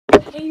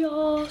Hey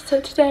y'all, so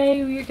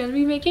today we are gonna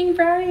be making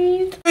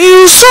brownies.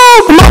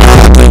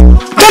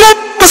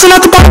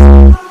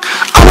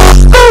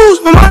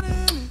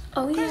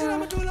 Oh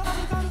yeah.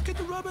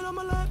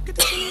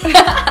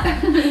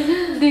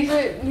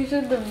 these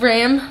are the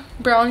V.R.A.M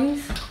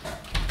brownies.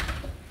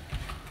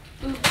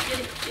 Ooh, get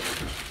it.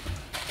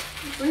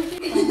 Where's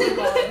it? Oh my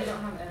god, we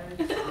don't have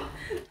eggs.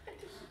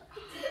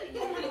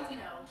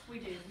 No, we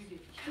do.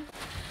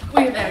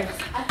 We have eggs.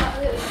 I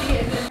thought it would be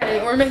eggs.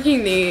 Okay, we're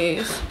making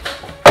these.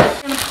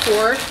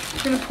 We're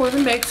gonna pour the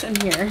mix in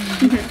here.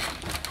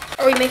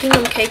 Are we making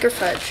them cake or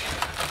fudge?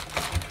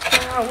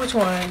 Which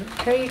one?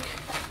 Cake?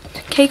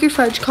 Cake or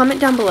fudge? Comment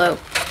down below.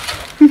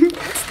 We're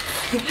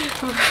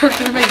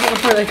gonna make it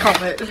before they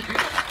comment.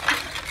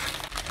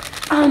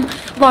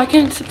 Like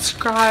and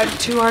subscribe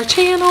to our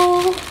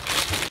channel.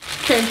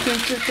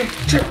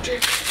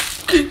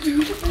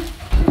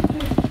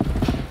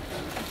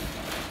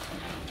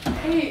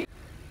 Hey.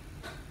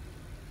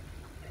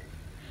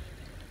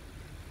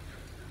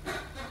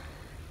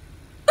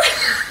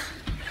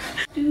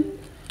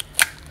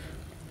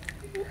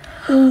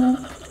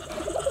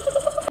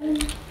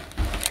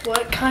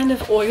 What kind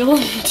of oil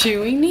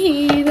do we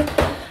need?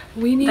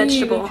 We need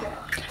Vegetable.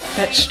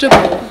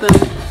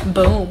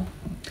 Boom.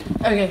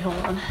 Okay, hold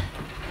on.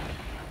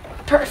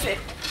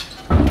 Perfect.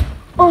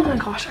 Oh my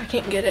gosh, I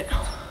can't get it.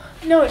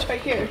 No, it's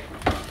right here.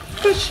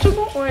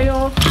 Vegetable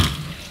oil.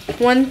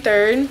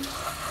 1/3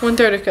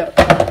 a cup.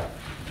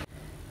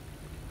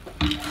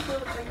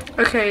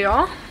 Okay,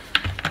 y'all.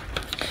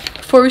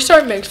 Before we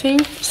start mixing,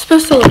 it's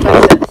supposed to look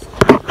like this.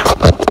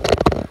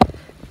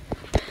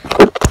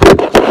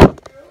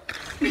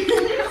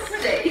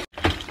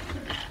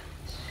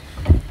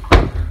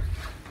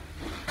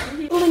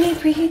 Oh, we need to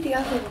preheat the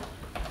oven.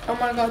 Oh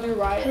my god, you're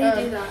right. How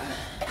do you do that?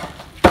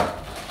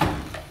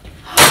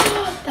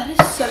 That is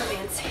so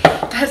fancy.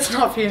 That's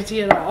not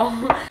fancy at all.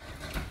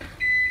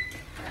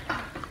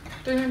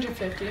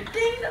 350.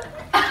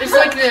 It's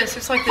like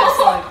this. Like.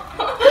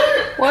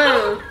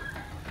 Whoa.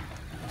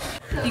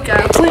 You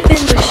gotta Whip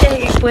into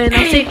shape when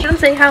I say jump,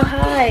 say how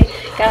high.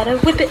 Gotta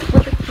whip it.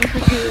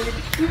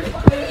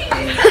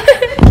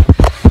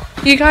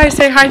 You guys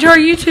say hi to our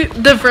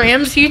YouTube, the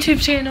V.R.A.M's YouTube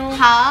channel.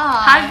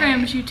 Hi. Hi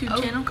V.R.A.M's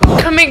YouTube channel.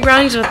 Come make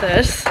brownies with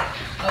us.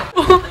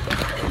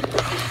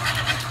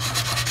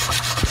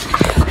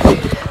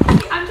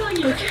 I'm telling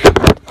you.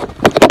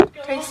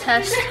 Taste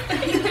test.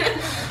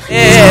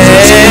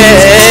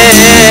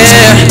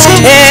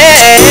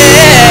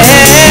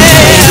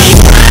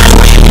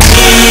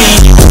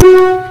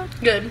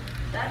 Good.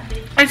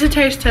 It's a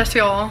taste test,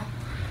 y'all.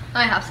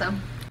 I have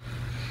some.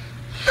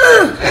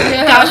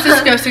 That was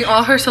disgusting.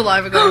 All her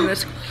saliva going in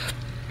this.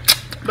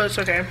 But it's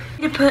okay.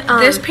 You put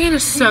This pan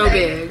is so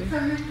big.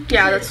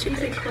 Yeah, that's too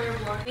big.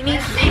 We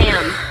need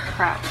ham.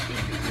 Crap.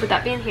 Would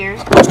that be in here?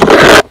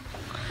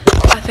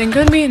 I think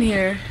it'd be in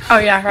here. Oh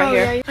yeah, right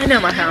here. Yeah. I know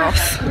my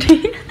house.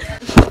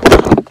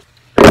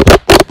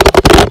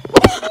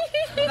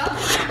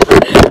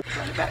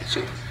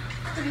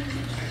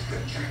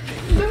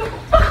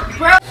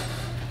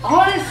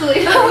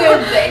 Honestly,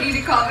 when they need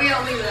to call me,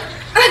 I'll leave that.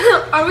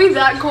 Are we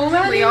that cool,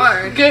 man? We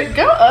are.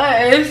 Go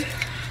us.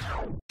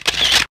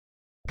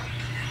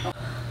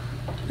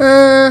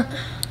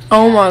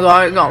 Oh my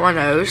god, it got my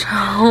nose.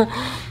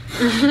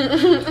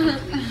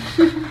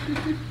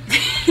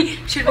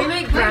 Should we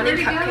make brownie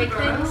cupcake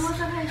things?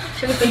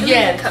 Should we make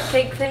a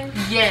cupcake thing?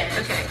 Yes.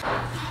 Okay.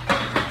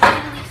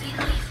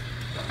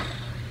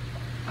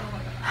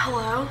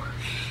 Hello?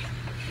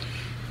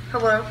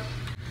 Hello?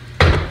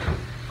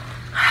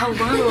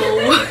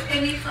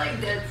 And he's like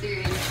dead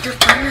serious. Your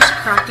phone is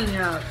cracking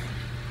up.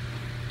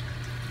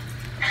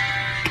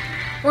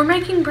 We're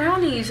making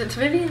brownies. It's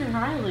Vivian and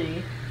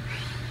Riley.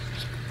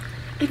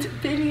 It's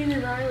Vivian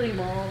and Riley,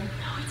 Mom.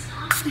 No, it's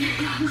not.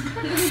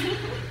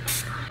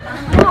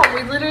 Mom,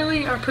 we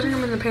literally are putting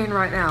them in the pan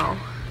right now.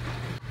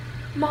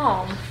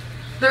 Mom,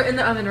 they're in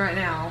the oven right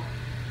now.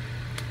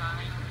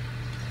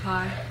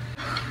 Hi.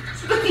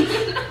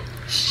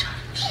 Shut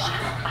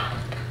up.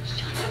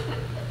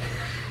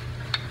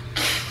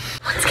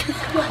 Let's get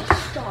What?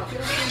 Stop.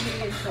 You're not going to be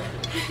in trouble.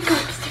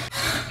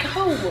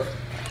 Go.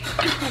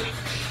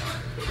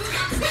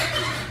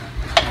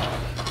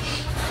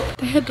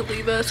 They had to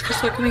leave us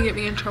because they're going to get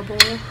me in trouble.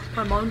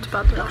 My mom's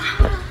about to...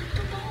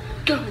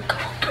 Go.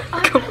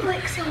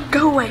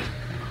 Go away.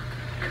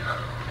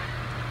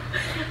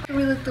 Can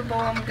we lick the bowl?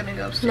 I'm gonna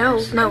go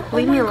upstairs. No,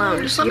 leave me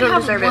alone. Just You let me don't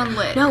have deserve one it.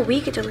 lick. No, we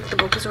get to lick the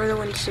bowl because we're the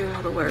ones doing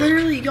all the work.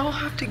 Literally, y'all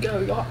have to go.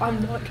 Y'all,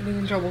 I'm not getting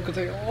in trouble because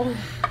of y'all.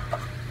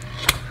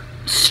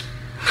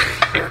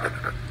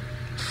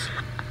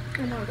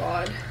 Oh my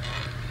god.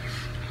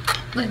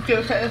 Let's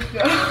go, let's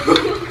go.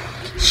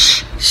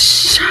 Shh,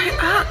 shut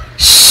up.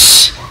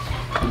 Shh.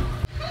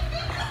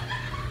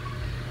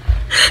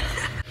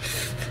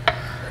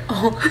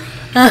 Oh.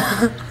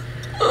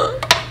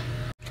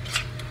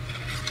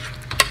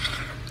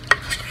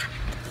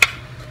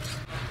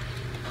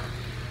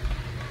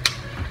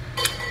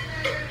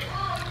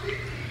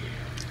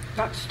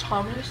 That's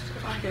Thomas.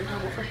 If I get in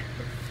trouble for him.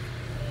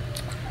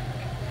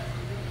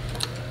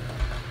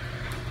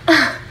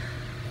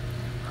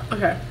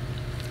 Okay,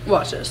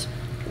 watch this.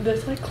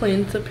 This like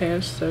cleans the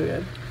pans so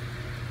good.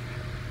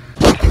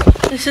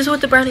 This is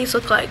what the brownies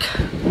look like.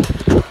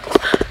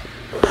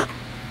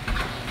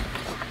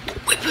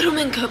 We put them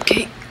in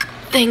cupcake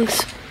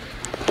things.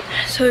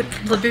 So it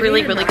looked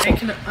really, really cool.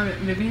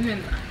 Vivian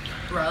and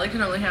Riley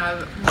can only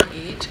have one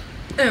each.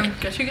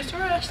 Guess who gets the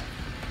rest?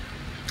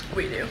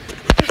 We do.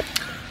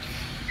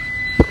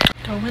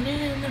 Going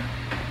in.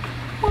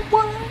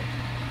 What?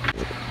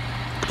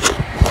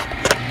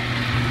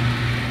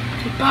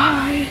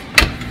 Goodbye.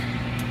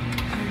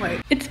 Oh,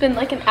 wait. It's been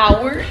like an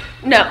hour.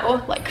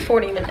 No, like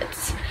 40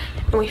 minutes.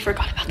 And we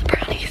forgot about the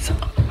brownies.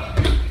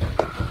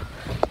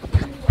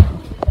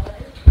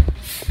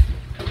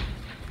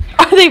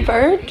 Are they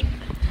burnt?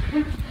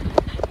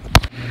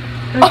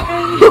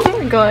 Oh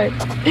my god.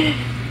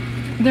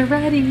 They're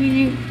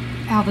ready.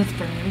 Ow, this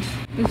burns.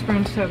 This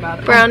burns so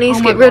bad. Brownies,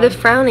 oh get rid of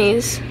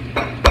frownies.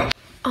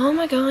 Oh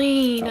my god.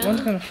 That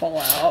one's gonna fall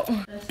out.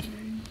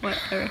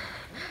 Whatever.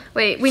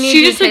 Wait, we need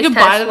She to just took a taste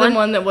bite test of the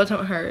one that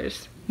wasn't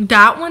hers.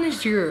 That one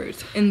is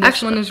yours, and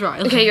this one is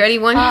Riley's. Okay, you ready?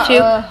 1, 2,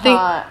 3.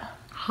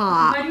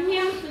 Hot.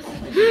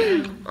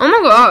 Oh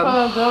my god.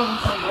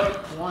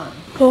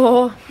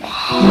 Oh.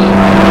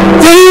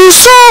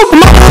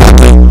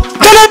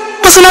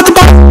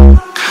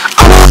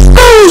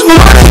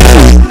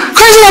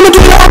 Crazy, I'ma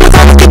do that. I'm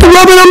gonna get the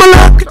rubber on my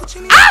lap.